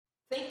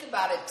Think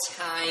about a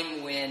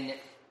time when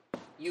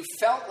you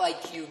felt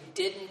like you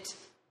didn't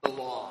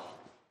belong.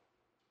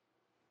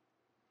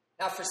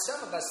 Now, for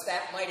some of us,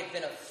 that might have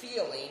been a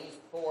feeling.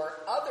 For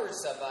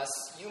others of us,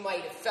 you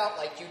might have felt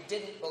like you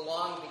didn't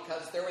belong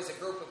because there was a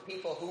group of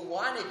people who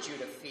wanted you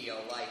to feel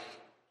like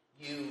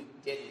you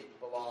didn't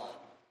belong.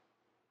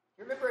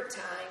 You remember a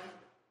time?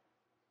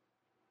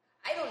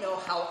 I don't know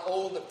how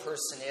old a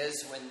person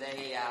is when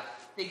they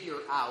figure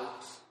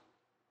out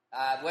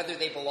whether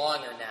they belong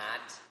or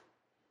not.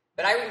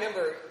 But I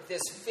remember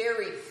this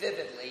very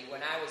vividly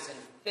when I was in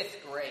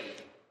 5th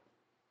grade.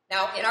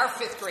 Now, in our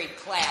 5th grade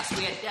class,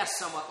 we had desks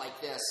somewhat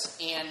like this,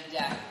 and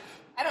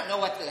I don't know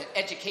what the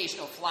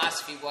educational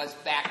philosophy was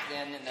back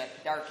then in the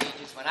dark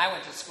ages when I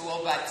went to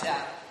school, but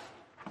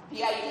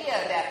the idea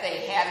that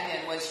they had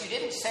then was you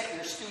didn't set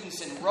your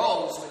students in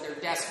rows with their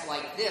desk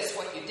like this.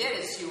 What you did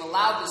is you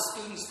allowed the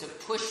students to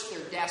push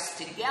their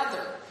desks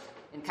together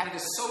in kind of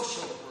a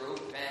social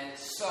group, and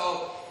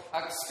so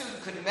a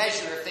student could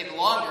measure if they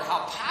belonged or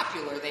how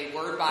popular they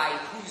were by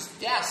whose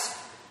desk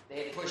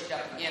they had pushed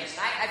up against.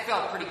 I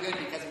felt pretty good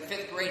because in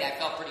 5th grade I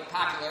felt pretty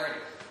popular,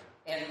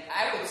 and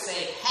I would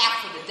say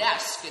half of the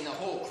desks in the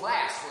whole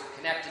class were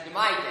connected to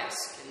my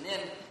desk, and then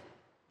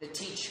the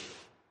teacher.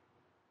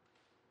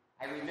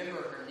 I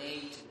remember her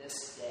name to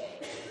this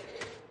day,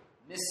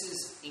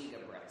 Mrs.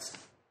 Ingebretson.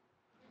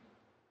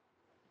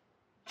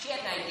 She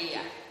had an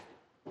idea.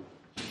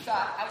 She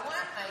thought, I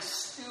want my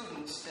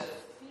students to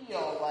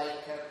feel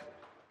like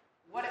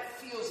what it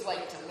feels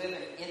like to live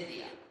in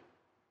India.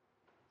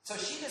 So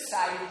she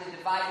decided to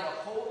divide the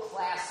whole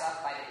class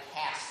up by the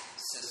caste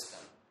system.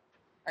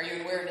 Are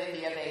you aware in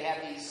India they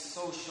have these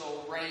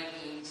social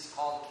rankings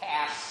called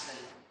castes, and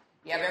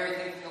you have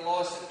everything from the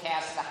lowest of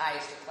caste to the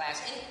highest of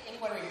class.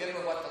 Anyone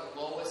remember what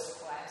the lowest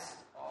class is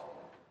called?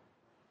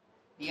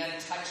 The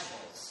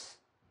untouchables.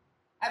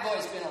 I've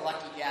always been a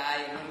lucky guy,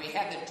 and when we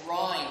had the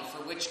drawing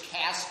for which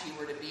caste you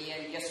were to be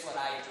in, guess what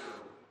I drew?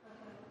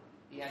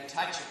 The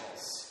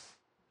untouchables.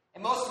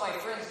 And most of my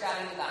friends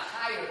got into the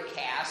higher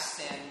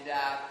caste, and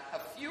a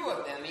few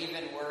of them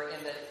even were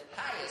in the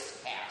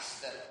highest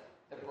caste,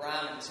 the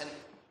Brahmins.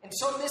 And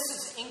so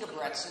Mrs.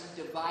 Ingebretson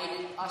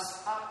divided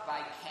us up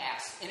by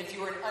caste. And if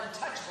you were an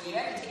untouchable, you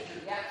had to take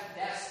your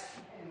desk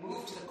and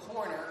move to the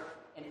corner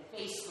and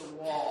face the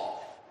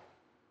wall.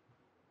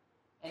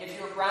 And if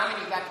you were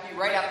Brahmin, you got to be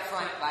right up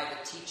front by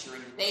the teacher.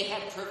 And they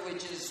had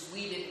privileges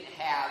we didn't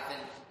have.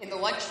 And in the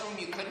lunchroom,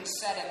 you couldn't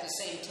sit at the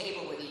same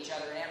table with each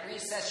other. And at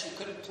recess, you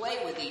couldn't play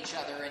with each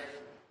other.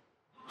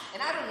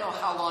 And I don't know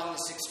how long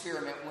this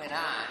experiment went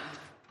on.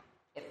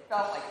 It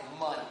felt like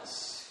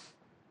months.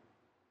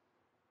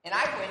 And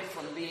I went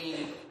from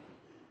being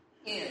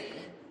in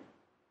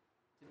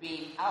to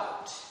being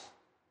out.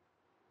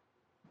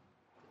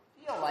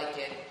 I feel like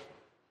it,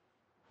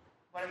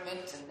 what it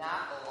meant to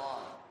not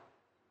belong.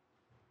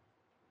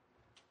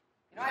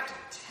 You know, I have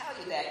to tell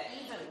you that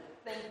even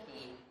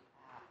thinking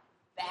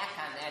back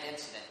on that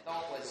incident, though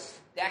it was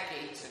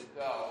decades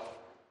ago,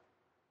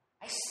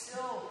 I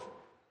still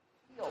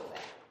feel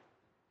that.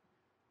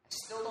 I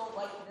still don't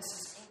like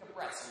Mrs.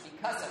 Ingebretson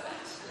because of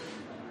it.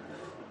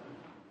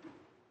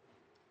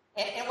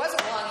 And it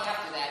wasn't long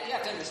after that. You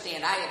have to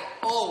understand, I had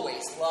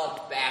always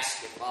loved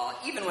basketball.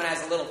 Even when I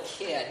was a little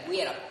kid, we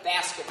had a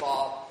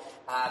basketball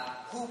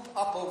hoop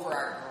up over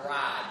our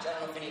garage. I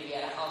don't know if any of you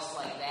had a house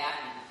like that.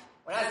 And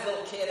when I was a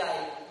little kid,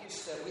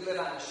 we live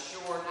on the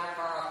shore, not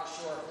far off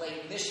the shore of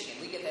Lake Michigan.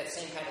 We get that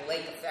same kind of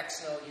lake effect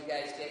snow you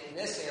guys get in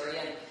this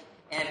area.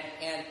 And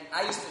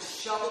I used to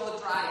shovel the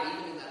drive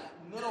even in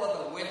the middle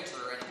of the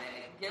winter and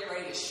get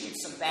ready to shoot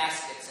some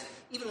baskets. And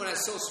even when I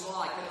was so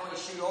small, I couldn't only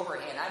shoot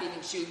overhand. I'd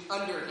even shoot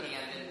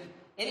underhand and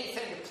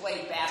anything to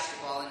play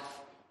basketball. And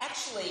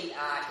actually,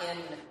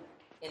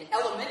 in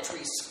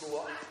elementary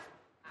school,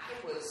 I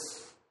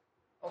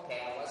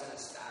wasn't a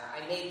star.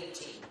 I made the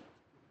team.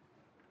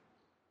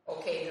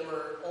 Okay, there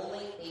were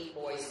only 8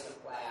 boys in the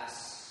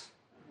class.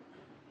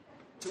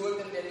 2 of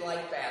them didn't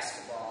like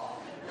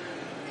basketball.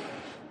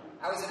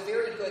 I was a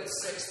very good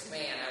 6th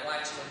man, I want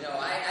you to know.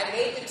 I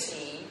made the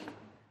team.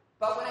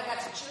 But when I got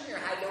to junior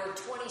high, there were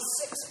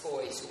 26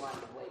 boys who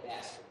wanted to play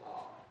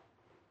basketball.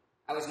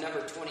 I was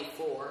number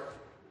 24.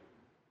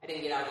 I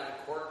didn't get out on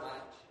the court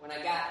much. When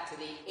I got to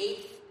the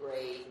 8th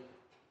grade,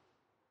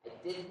 I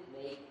didn't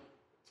make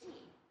the team.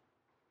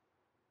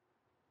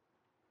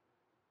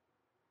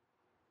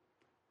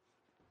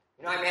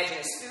 You know, I imagine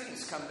as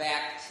students come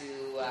back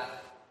to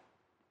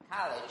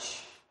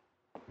college,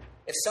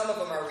 if some of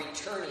them are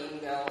returning,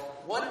 they'll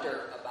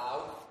wonder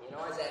about,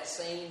 is that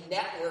same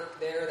network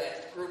there,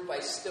 that group I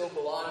still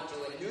belong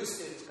to, and new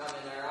students come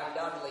in there,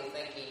 undoubtedly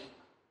thinking,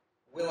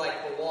 will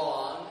I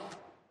belong?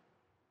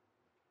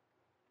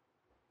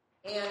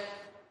 And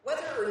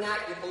whether or not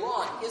you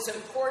belong is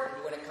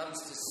important when it comes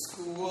to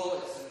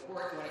school, it's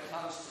important when it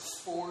comes to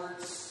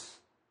sports.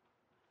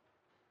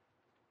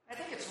 I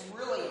think it's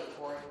really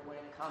important when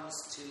it comes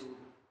to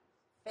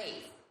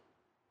faith.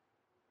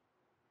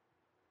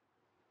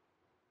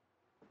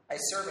 I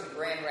serve in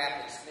Grand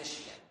Rapids,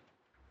 Michigan.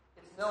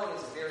 It's known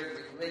as a very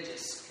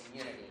religious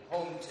community,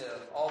 home to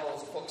all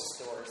those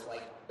bookstores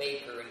like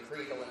Baker and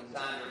Kriegel and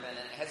Zondervan,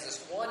 and it has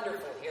this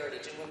wonderful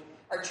heritage. And when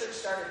our church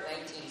started in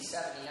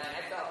 1979,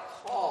 I felt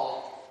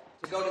called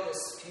to go to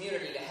this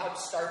community to help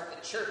start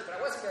the church, but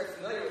I wasn't very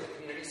familiar with the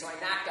community, so I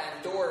knocked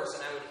on doors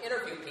and I would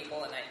interview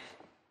people, and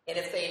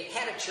if they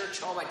had a church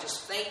home, I'd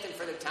just thank them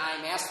for the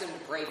time, ask them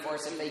to pray for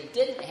us. If they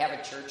didn't have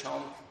a church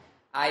home,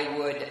 I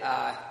would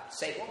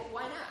say, well,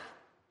 why not?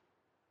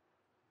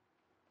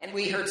 And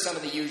we heard some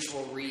of the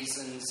usual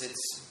reasons.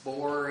 It's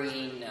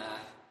boring.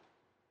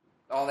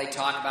 All they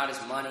talk about is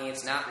money.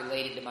 It's not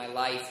related to my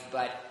life.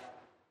 But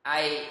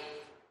I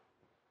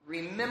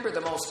remember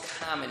the most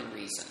common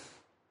reason.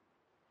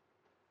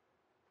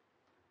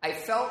 I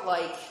felt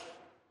like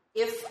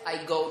if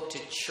I go to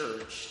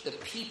church, the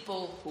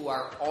people who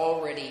are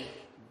already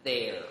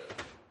there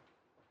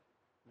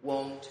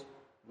won't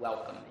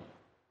welcome me.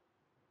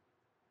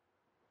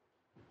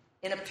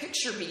 And a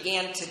picture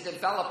began to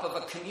develop of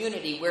a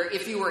community where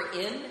if you were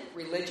in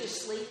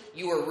religiously,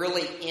 you were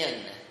really in.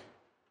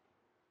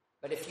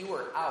 But if you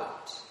were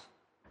out,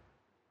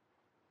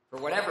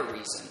 for whatever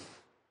reason,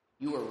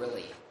 you were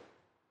really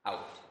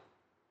out.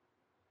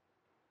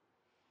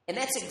 And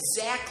that's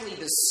exactly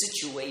the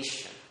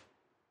situation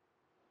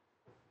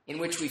in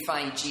which we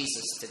find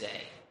Jesus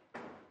today.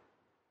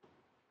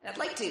 And I'd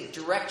like to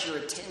direct your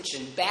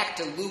attention back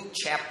to Luke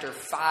chapter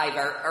 5,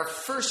 our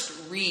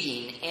first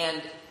reading,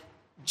 and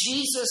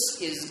Jesus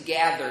is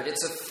gathered.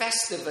 It's a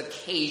festive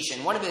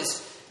occasion. One of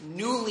his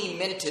newly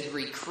minted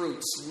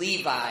recruits,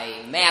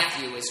 Levi,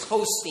 Matthew, is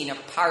hosting a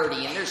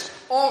party, and there's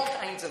all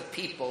kinds of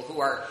people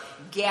who are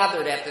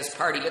gathered at this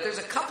party. But there's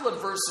a couple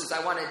of verses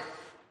I want to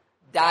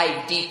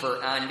dive deeper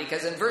on,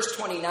 because in verse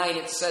 29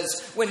 it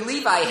says, when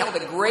Levi held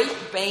a great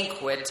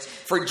banquet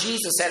for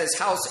Jesus at his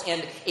house,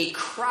 and a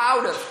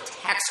crowd of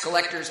tax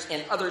collectors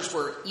and others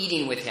were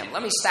eating with him.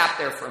 Let me stop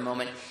there for a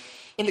moment.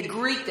 In the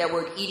Greek, that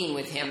word eating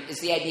with him is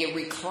the idea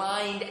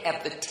reclined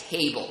at the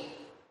table.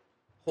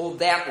 Hold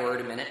that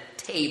word a minute,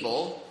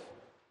 table.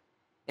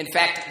 In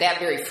fact, that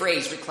very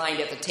phrase, reclined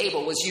at the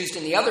table, was used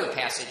in the other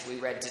passage we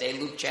read today,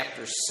 Luke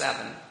chapter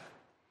 7.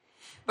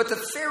 But the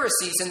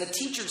Pharisees and the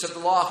teachers of the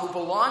law who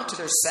belonged to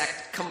their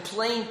sect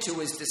complained to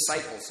his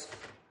disciples,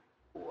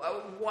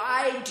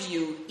 why do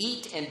you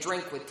eat and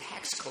drink with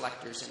tax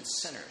collectors and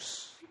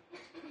sinners?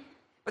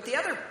 But the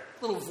other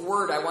little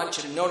word I want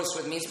you to notice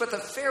with me is, but the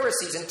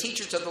Pharisees and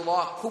teachers of the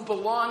law who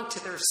belonged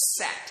to their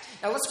sect.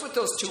 Now let's put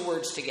those two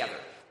words together.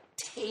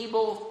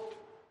 Table,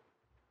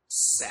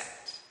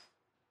 sect.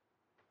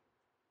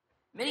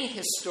 Many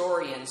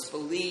historians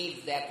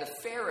believe that the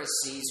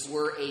Pharisees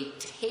were a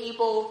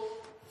table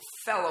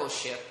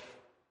fellowship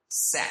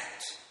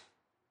sect,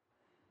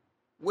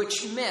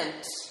 which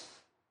meant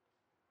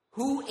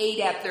who ate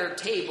at their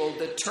table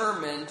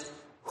determined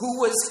who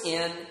was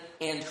in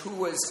and who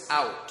was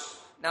out.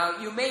 Now,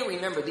 you may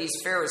remember these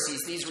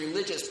Pharisees, these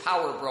religious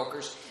power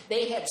brokers,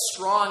 they had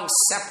strong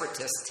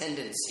separatist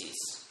tendencies.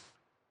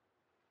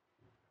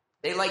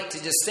 They liked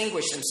to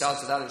distinguish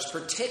themselves with others,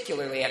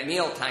 particularly at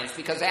meal times,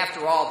 because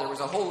after all, there was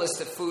a whole list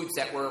of foods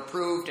that were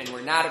approved and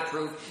were not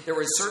approved. There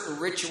were certain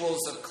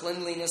rituals of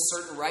cleanliness,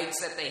 certain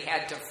rites that they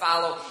had to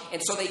follow,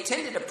 and so they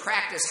tended to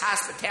practice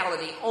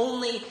hospitality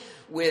only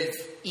with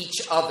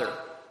each other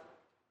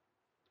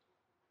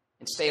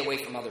and stay away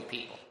from other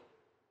people.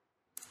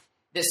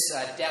 This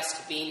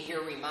desk being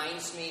here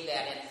reminds me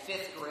that in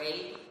 5th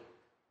grade,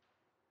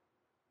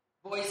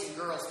 boys and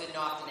girls didn't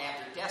often have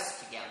their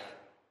desks together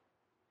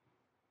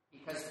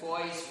because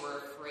boys were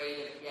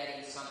afraid of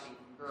getting something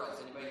from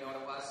girls. Anybody know what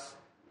it was?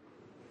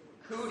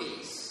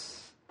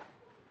 Cooties.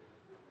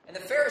 And the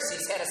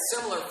Pharisees had a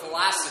similar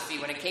philosophy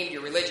when it came to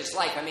your religious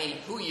life. I mean,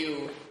 who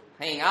you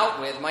hang out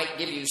with might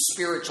give you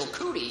spiritual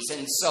cooties.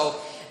 And so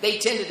they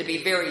tended to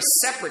be very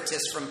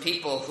separatist from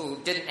people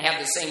who didn't have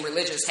the same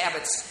religious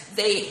habits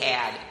they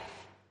had.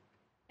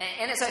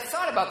 And as I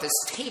thought about this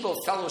table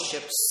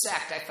fellowship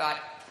sect, I thought,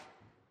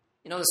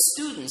 the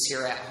students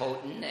here at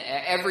Houghton,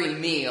 every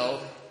meal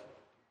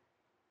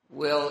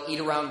will eat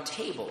around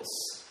tables.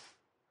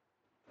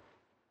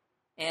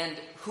 And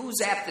who's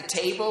at the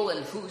table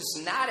and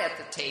who's not at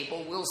the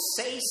table will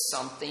say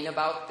something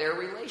about their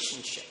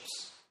relationships.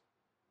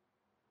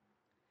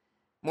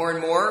 More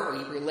and more,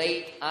 we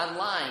relate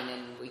online,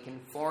 and we can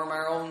form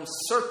our own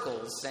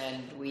circles,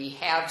 and we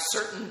have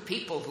certain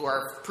people who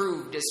are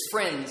approved as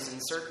friends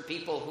and certain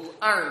people who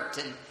aren't,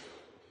 and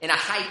in a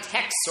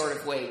high-tech sort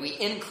of way, we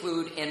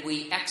include and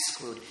we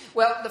exclude.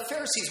 Well, the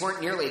Pharisees weren't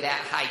nearly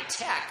that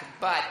high-tech,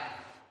 but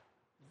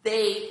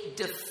they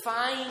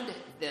defined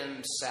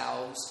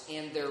themselves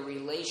and their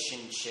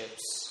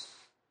relationships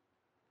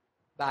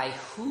by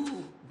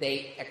who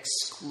they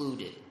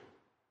excluded.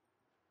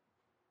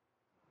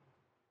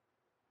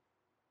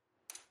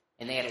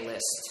 And they had a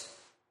list.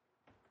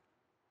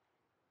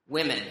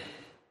 Women,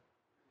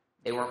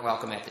 they weren't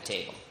welcome at the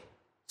table.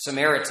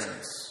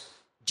 Samaritans,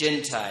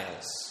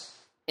 Gentiles,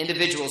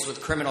 individuals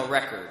with criminal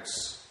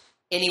records,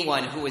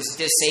 anyone who was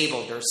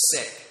disabled or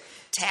sick,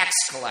 tax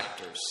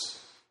collectors,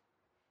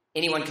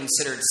 anyone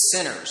considered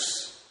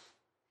sinners,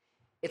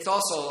 It's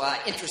also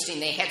interesting,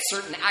 they had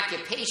certain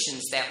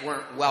occupations that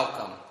weren't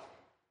welcome.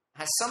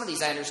 Some of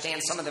these I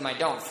understand, some of them I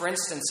don't. For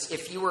instance,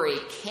 if you were a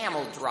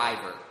camel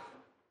driver,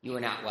 you were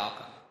not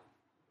welcome.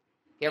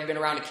 If you ever been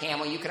around a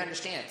camel, you can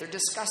understand it. They're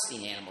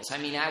disgusting animals. I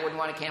mean, I wouldn't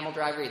want a camel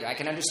driver either. I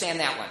can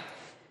understand that one.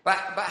 But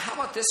how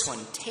about this one?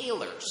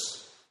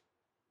 Tailors,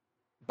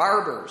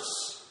 barbers,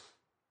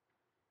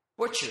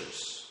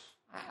 butchers.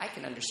 I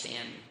can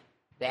understand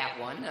that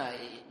one.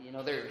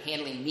 They're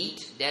handling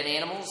meat, dead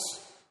animals.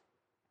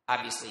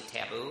 Obviously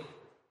taboo.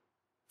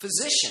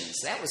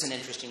 Physicians, that was an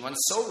interesting one.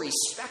 So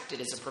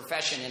respected as a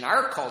profession in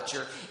our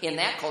culture. In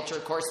that culture,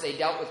 of course, they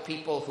dealt with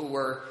people who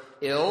were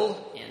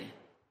ill and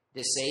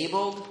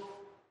disabled,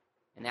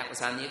 and that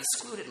was on the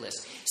excluded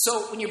list.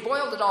 So when you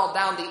boiled it all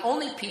down, the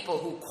only people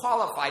who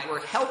qualified were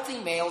healthy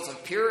males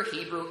of pure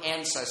Hebrew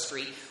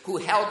ancestry who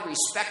held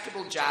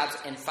respectable jobs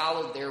and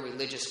followed their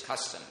religious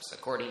customs,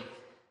 according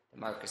to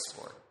Marcus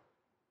Ford.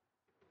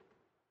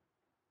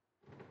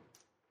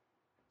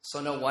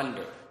 So no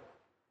wonder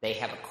they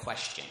have a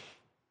question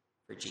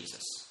for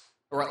Jesus.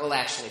 Well,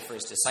 actually, for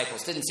his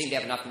disciples. Didn't seem to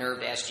have enough nerve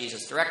to ask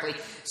Jesus directly.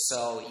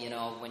 So,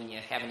 when you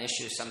have an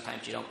issue,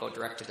 sometimes you don't go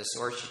direct to the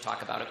source. You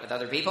talk about it with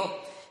other people.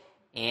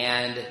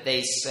 And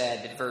they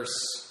said, verse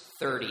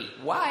 30,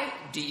 "Why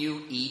do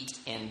you eat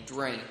and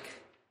drink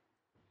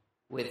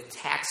with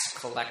tax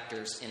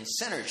collectors and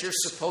sinners? You're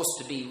supposed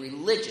to be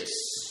religious.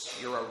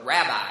 You're a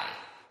rabbi.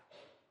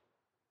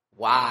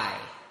 Why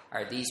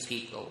are these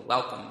people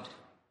welcomed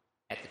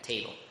at the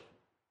table?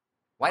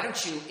 Why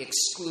don't you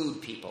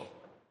exclude people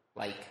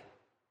like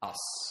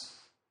us,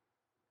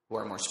 who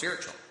are more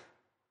spiritual,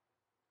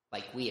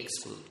 like we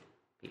exclude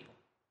people?"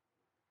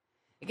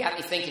 It got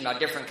me thinking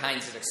about different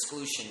kinds of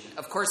exclusion.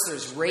 Of course,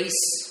 there's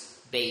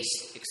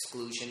race-based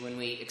exclusion, when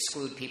we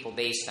exclude people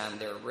based on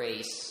their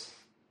race.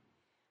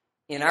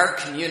 In our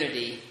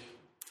community,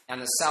 on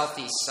the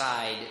southeast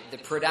side, the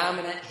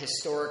predominant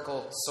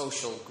historical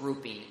social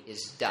grouping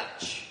is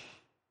Dutch.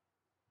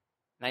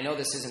 And I know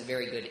this isn't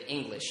very good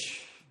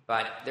English,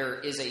 but there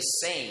is a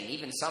saying,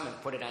 even some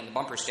have put it on the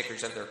bumper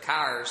stickers of their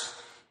cars.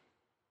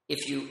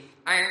 If you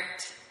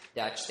aren't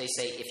Dutch, they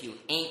say, if you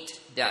ain't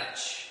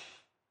Dutch.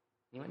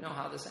 Anyone know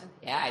how this ends?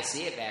 Yeah, I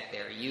see it back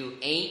there. You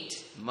ain't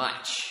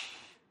much.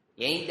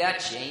 You ain't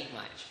Dutch, you ain't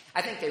much.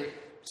 I think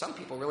some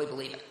people really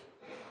believe it.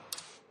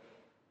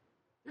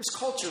 There's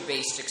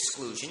culture-based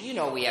exclusion.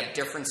 We have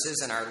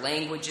differences in our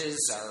languages,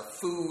 our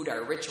food,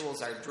 our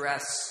rituals, our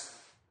dress.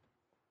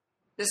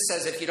 This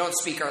says if you don't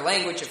speak our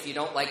language, if you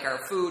don't like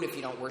our food, if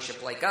you don't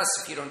worship like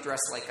us, if you don't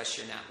dress like us,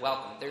 you're not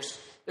welcome.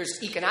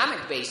 There's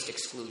economic-based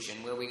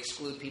exclusion, where we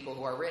exclude people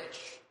who are rich,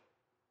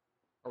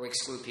 or we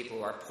exclude people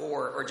who are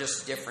poor, or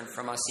just different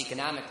from us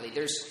economically.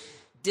 There's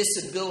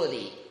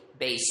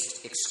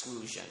disability-based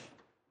exclusion.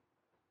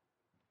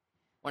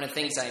 One of the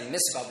things I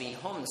miss about being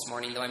home this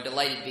morning, though I'm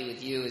delighted to be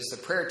with you, is the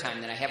prayer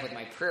time that I have with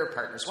my prayer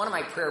partners. One of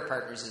my prayer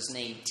partners is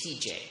named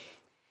TJ.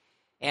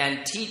 And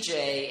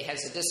TJ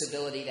has a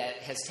disability that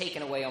has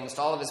taken away almost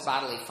all of his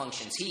bodily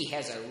functions. He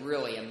has a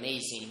really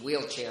amazing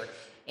wheelchair.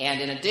 And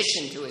in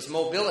addition to his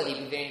mobility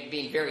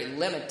being very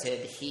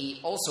limited, he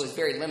also is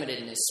very limited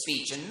in his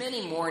speech. And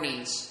many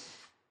mornings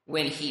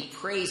when he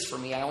prays for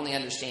me, I only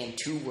understand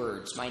two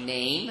words: my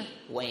name,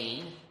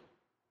 Wayne,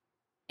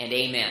 and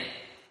amen.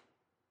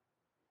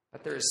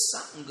 But there's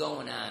something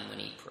going on when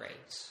he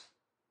prays.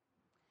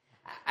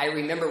 I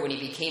remember when he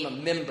became a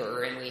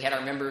member, and we had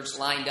our members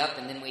lined up,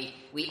 and then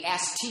we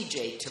asked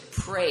TJ to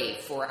pray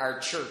for our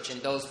church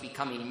and those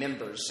becoming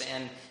members.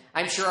 And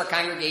I'm sure our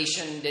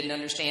congregation didn't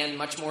understand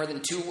much more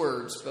than two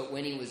words, but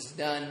when he was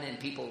done and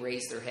people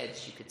raised their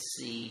heads, you could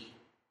see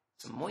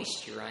some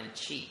moisture on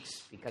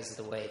cheeks because of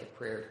the way the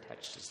prayer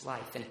touched his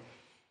life. And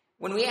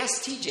when we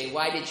asked TJ,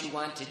 "Why did you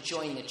want to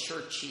join the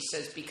church?" he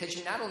says, "Because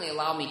you not only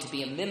allow me to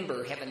be a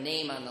member, have a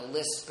name on the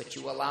list, but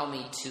you allow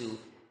me to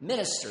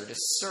minister, to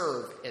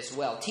serve as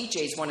well."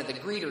 TJ is one of the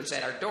greeters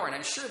at our door, and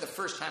I'm sure the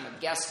first time a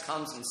guest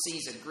comes and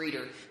sees a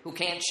greeter who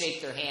can't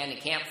shake their hand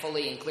and can't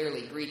fully and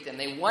clearly greet them,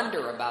 they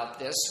wonder about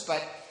this.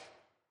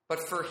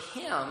 But for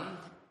him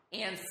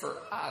and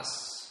for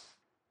us,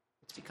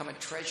 it's become a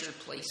treasured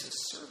place of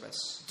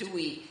service. Do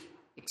we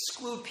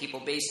exclude people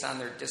based on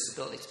their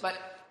disabilities? But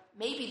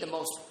maybe the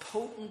most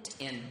potent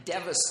and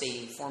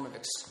devastating form of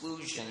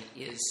exclusion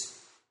is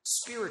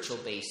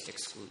spiritual-based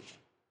exclusion.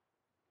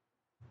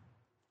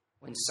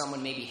 When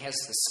someone maybe has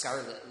the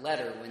scarlet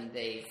letter, when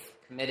they've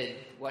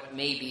committed what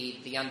may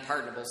be the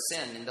unpardonable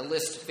sin, and the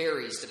list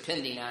varies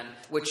depending on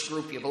which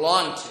group you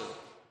belong to,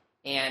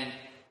 and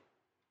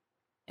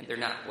they're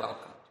not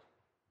welcomed.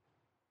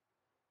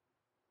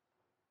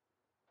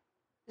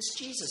 This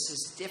Jesus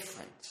is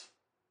different.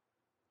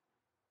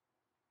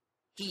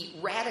 He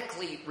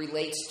radically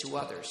relates to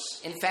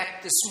others. In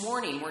fact, this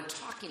morning we're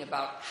talking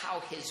about how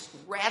his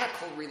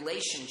radical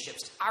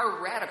relationships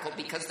are radical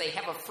because they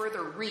have a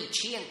further reach.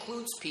 He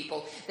includes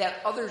people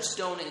that others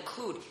don't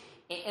include.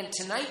 And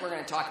tonight we're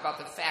going to talk about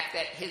the fact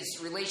that his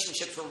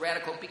relationships were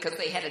radical because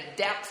they had a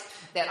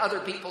depth that other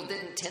people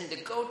didn't tend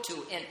to go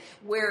to, and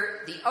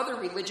where the other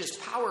religious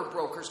power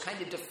brokers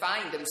kind of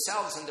defined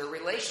themselves and their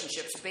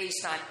relationships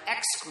based on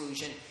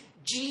exclusion,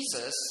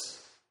 Jesus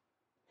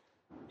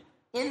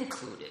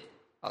included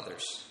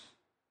others.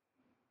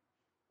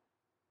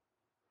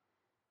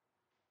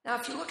 Now,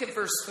 if you look at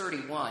verse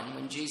 31,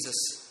 when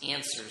Jesus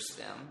answers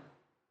them,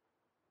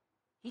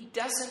 he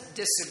doesn't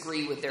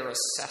disagree with their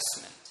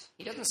assessment.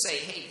 He doesn't say,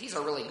 hey, these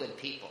are really good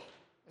people.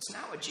 That's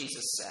not what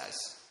Jesus says.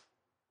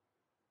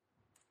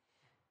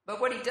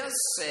 But what he does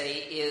say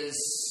is,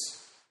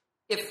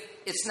 if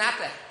it's not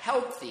the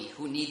healthy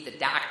who need the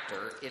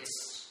doctor,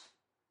 it's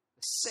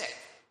the sick.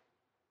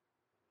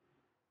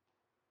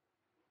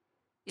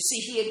 You see,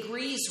 he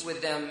agrees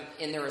with them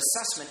in their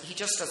assessment. He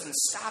just doesn't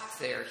stop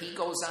there. He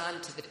goes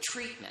on to the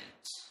treatment.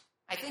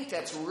 I think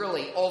that's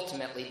really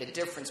ultimately the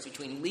difference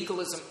between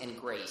legalism and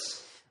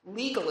grace.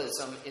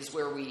 Legalism is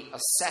where we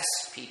assess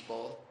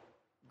people.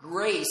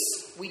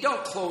 Grace, we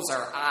don't close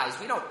our eyes.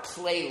 We don't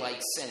play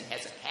like sin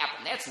hasn't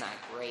happened. That's not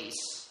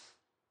grace.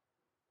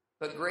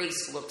 But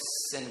grace looks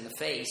sin in the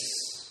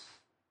face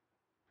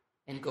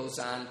and goes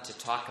on to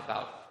talk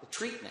about the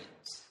treatment,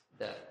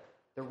 the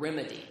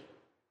remedy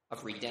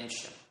of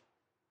redemption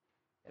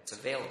that's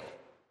available.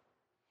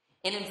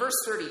 And in verse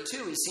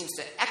 32, he seems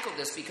to echo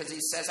this because he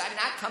says, I've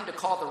not come to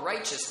call the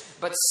righteous,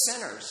 but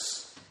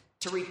sinners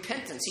to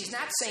repentance. He's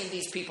not saying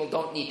these people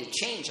don't need to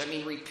change. I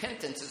mean,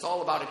 repentance is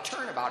all about a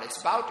turnabout. It's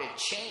about to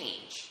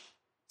change.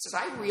 He says,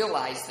 I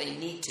realize they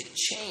need to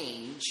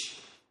change.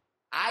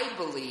 I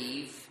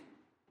believe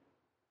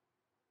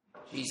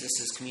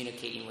Jesus is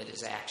communicating with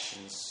his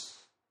actions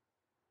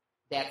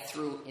that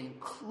through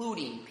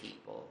including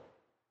people,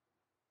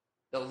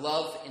 the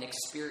love and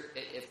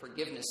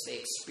forgiveness they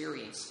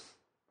experience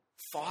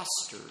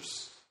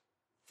fosters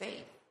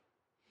faith.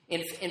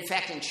 In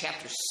fact, in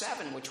chapter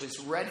 7, which was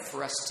read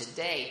for us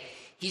today,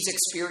 he's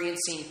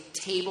experiencing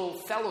table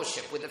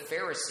fellowship with the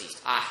Pharisees.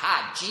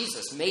 Aha,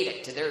 Jesus made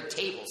it to their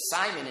table.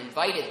 Simon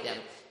invited them.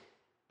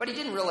 But he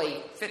didn't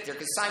really fit there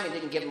because Simon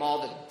didn't give them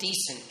all the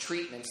decent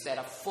treatments that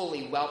a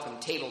fully welcome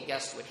table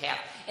guest would have.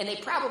 And they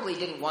probably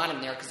didn't want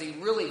him there because he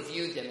really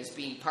viewed them as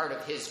being part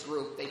of his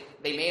group.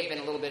 They may have been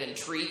a little bit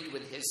intrigued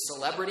with his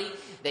celebrity.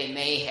 They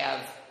may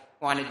have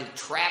wanted to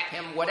trap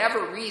him.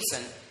 Whatever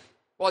reason,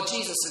 while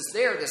Jesus is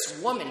there, this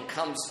woman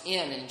comes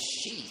in and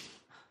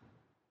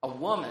a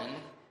woman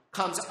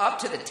comes up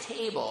to the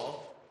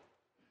table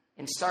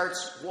and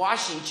starts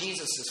washing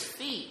Jesus'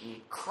 feet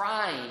and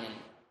crying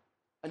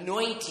and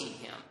anointing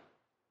him.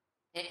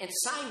 And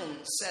Simon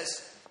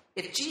says,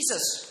 if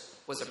Jesus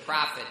was a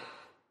prophet,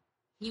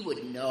 he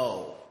would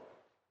know.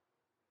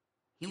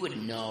 He would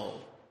know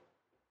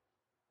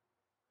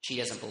she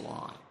doesn't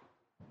belong.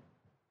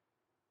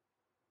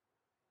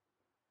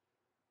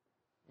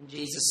 And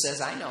Jesus says,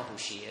 I know who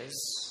she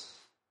is.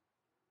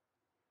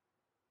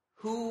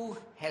 Who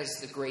has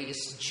the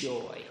greatest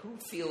joy? Who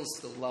feels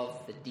the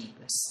love the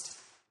deepest?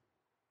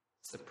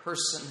 It's the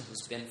person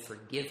who's been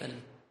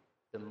forgiven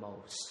the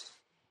most.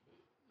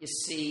 You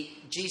see,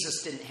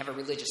 Jesus didn't have a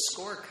religious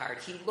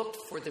scorecard. He looked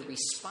for the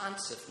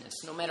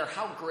responsiveness, no matter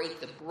how great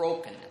the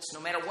brokenness,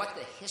 no matter what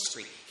the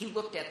history. He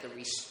looked at the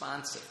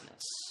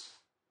responsiveness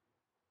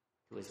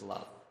to his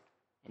love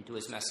and to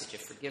his message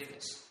of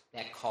forgiveness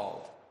that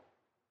called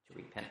to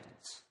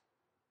repentance.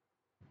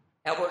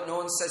 Albert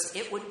Nolan says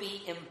it would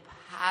be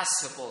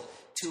impossible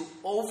to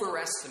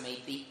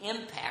overestimate the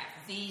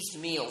impact these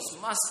meals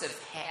must have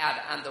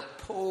had on the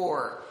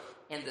poor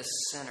and the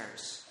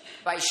sinners.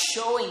 By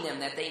showing them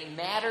that they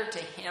matter to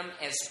him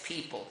as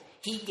people,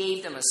 he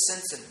gave them a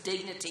sense of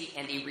dignity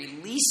and he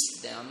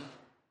released them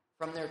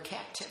from their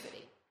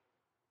captivity.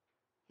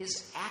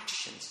 His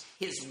actions,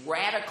 his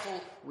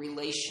radical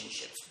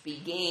relationships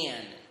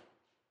began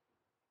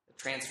the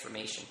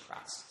transformation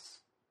process.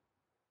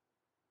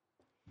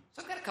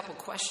 So I've got a couple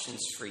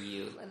questions for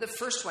you. The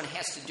first one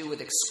has to do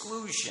with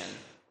exclusion.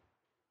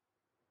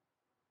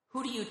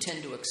 Who do you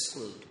tend to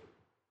exclude?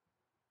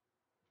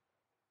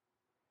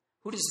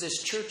 Who does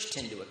this church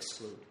tend to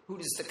exclude? Who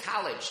does the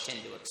college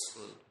tend to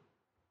exclude?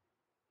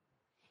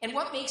 And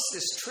what makes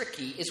this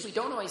tricky is we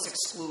don't always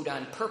exclude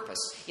on purpose.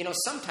 You know,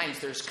 sometimes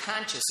there's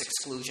conscious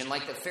exclusion,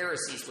 like the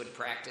Pharisees would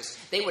practice.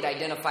 They would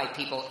identify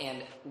people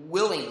and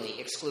willingly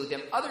exclude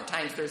them. Other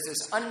times there's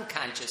this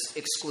unconscious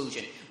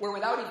exclusion, where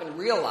without even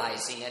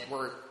realizing it,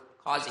 we're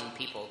causing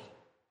people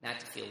not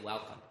to feel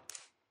welcome.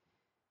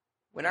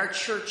 When our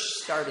church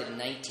started in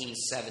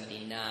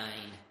 1979,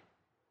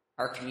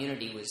 our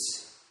community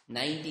was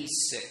 96%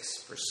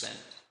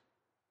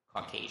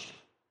 Caucasian.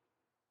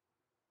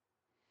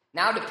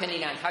 Now,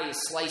 depending on how you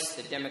slice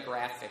the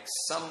demographics,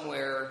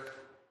 somewhere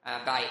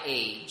by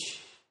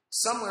age,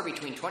 somewhere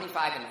between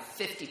 25 and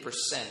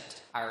 50%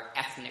 are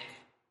ethnic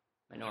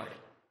minority.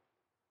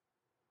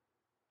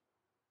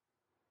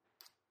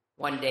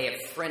 One day,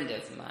 a friend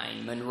of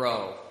mine,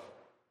 Monroe,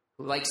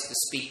 who likes to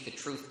speak the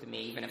truth to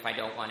me, even if I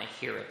don't want to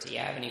hear it. Do you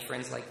have any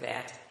friends like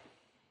that?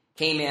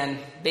 Came in,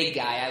 big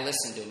guy. I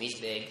listen to him. He's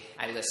big.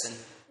 I listen.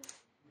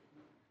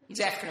 He's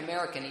African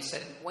American. He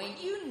said, Wayne,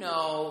 do you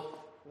know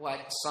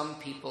what some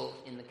people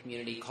in the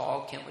community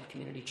call Kentwood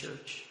Community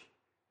Church?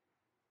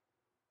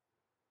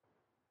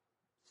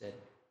 I said,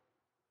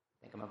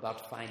 I think I'm about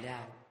to find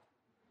out.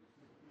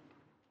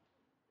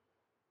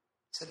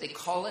 He said, they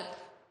call it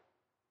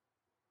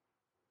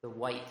the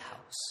White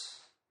House.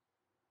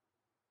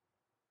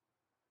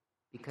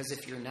 Because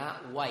if you're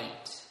not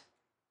white,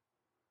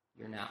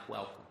 you're not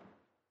welcome.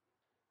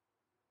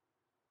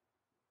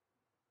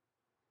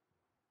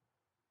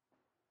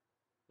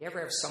 You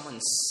ever have someone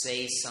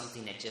say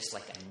something that just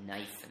like a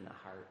knife in the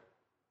heart?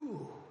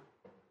 Ooh.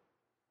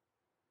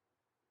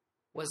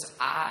 Was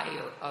I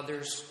or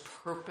others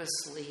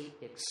purposely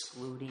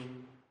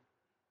excluding?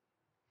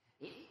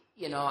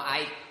 You know,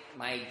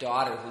 my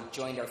daughter, who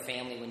joined our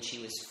family when she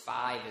was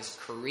 5, is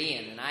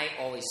Korean, and I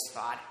always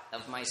thought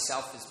of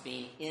myself as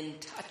being in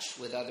touch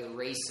with other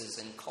races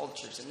and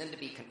cultures, and then to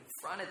be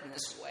confronted in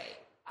this way,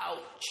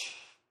 ouch.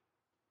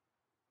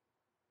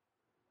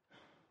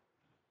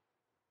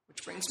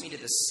 Which brings me to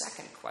the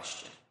second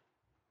question.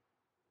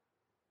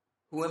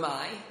 Who am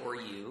I, or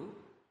you,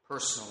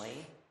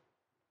 personally,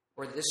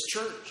 or this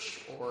church,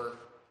 or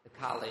the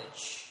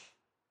college,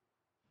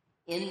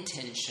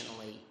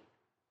 intentionally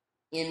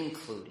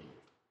including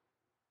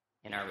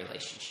in our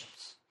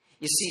relationships?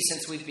 You see,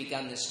 since we've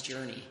begun this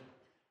journey,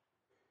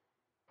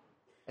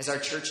 as our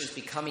church is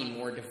becoming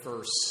more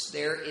diverse,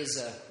 there is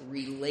a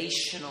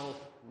relational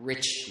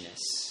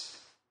richness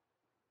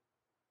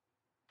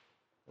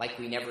like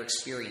we never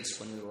experienced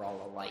when we were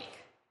all alike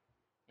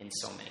in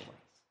so many ways.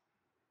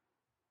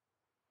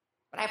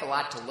 But I have a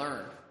lot to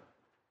learn.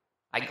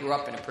 I grew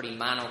up in a pretty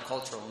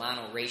monocultural,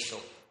 monoracial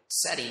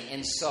setting,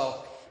 and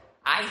so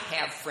I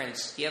have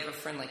friends. Do you have a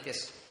friend like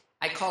this?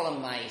 I call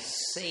them my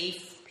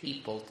safe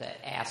people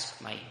to ask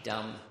my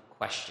dumb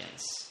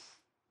questions.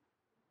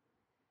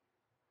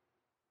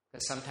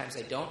 Because sometimes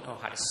I don't know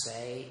how to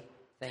say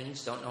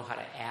things, don't know how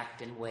to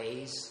act in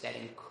ways that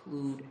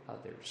include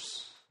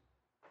others.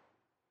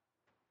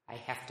 I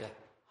have to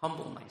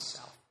humble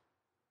myself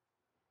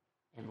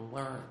and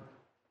learn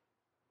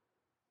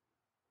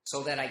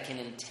so that I can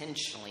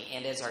intentionally,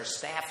 and as our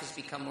staff has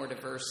become more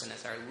diverse, and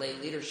as our lay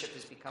leadership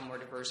has become more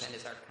diverse, and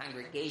as our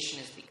congregation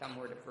has become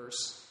more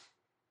diverse,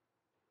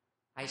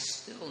 I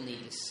still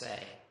need to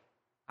say,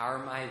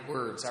 are my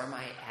words, are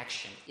my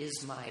action,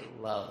 is my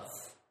love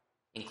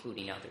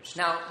including others?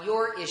 Now,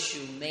 your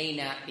issue may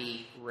not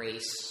be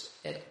race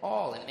at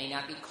all. It may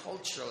not be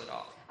cultural at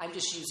all. I'm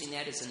just using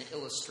that as an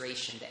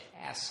illustration to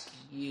ask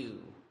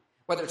you,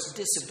 whether it's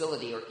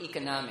disability or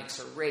economics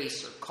or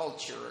race or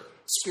culture or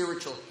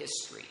spiritual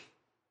history,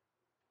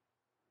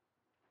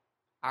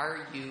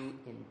 are you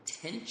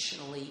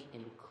intentionally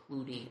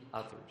including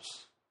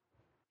others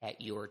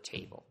at your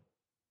table,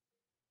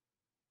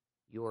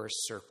 your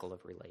circle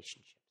of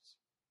relationships?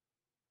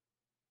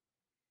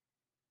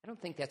 I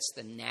don't think that's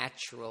the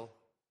natural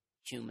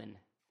human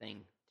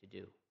thing to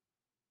do.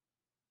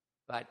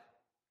 But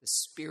the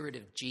Spirit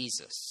of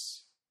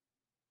Jesus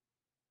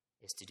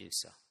is to do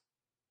so.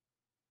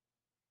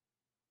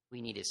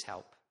 We need his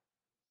help.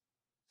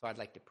 So I'd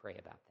like to pray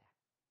about that.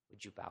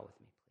 Would you bow with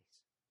me, please?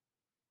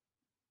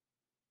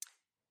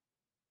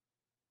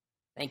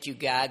 Thank you,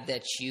 God,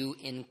 that you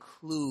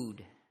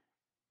include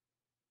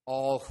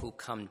all who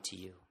come to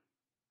you,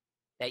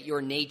 that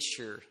your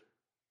nature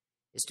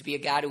is to be a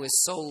God who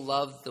has so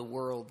loved the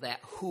world that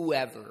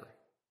whoever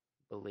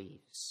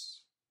believes.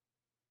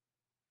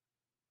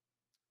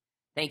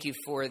 Thank you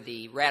for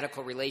the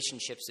radical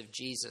relationships of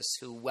Jesus,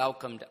 who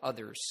welcomed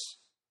others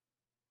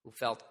who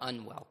felt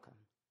unwelcome,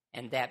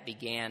 and that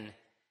began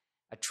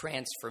a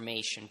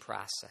transformation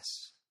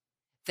process.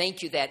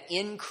 Thank you that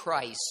in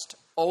Christ,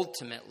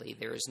 ultimately,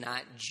 there is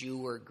not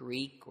Jew or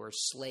Greek or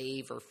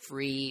slave or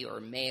free or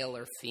male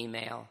or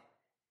female,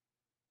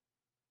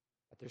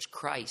 but there's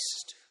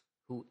Christ,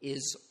 who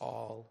is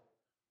all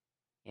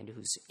and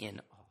who's in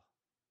all.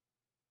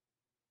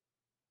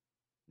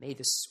 May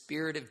the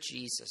Spirit of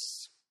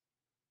Jesus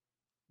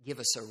give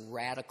us a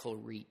radical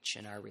reach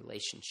in our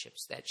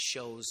relationships that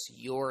shows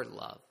your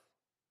love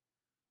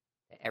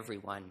to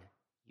everyone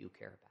you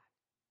care about.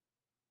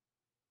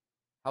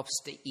 Help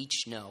us to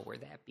each know where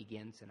that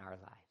begins in our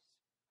lives.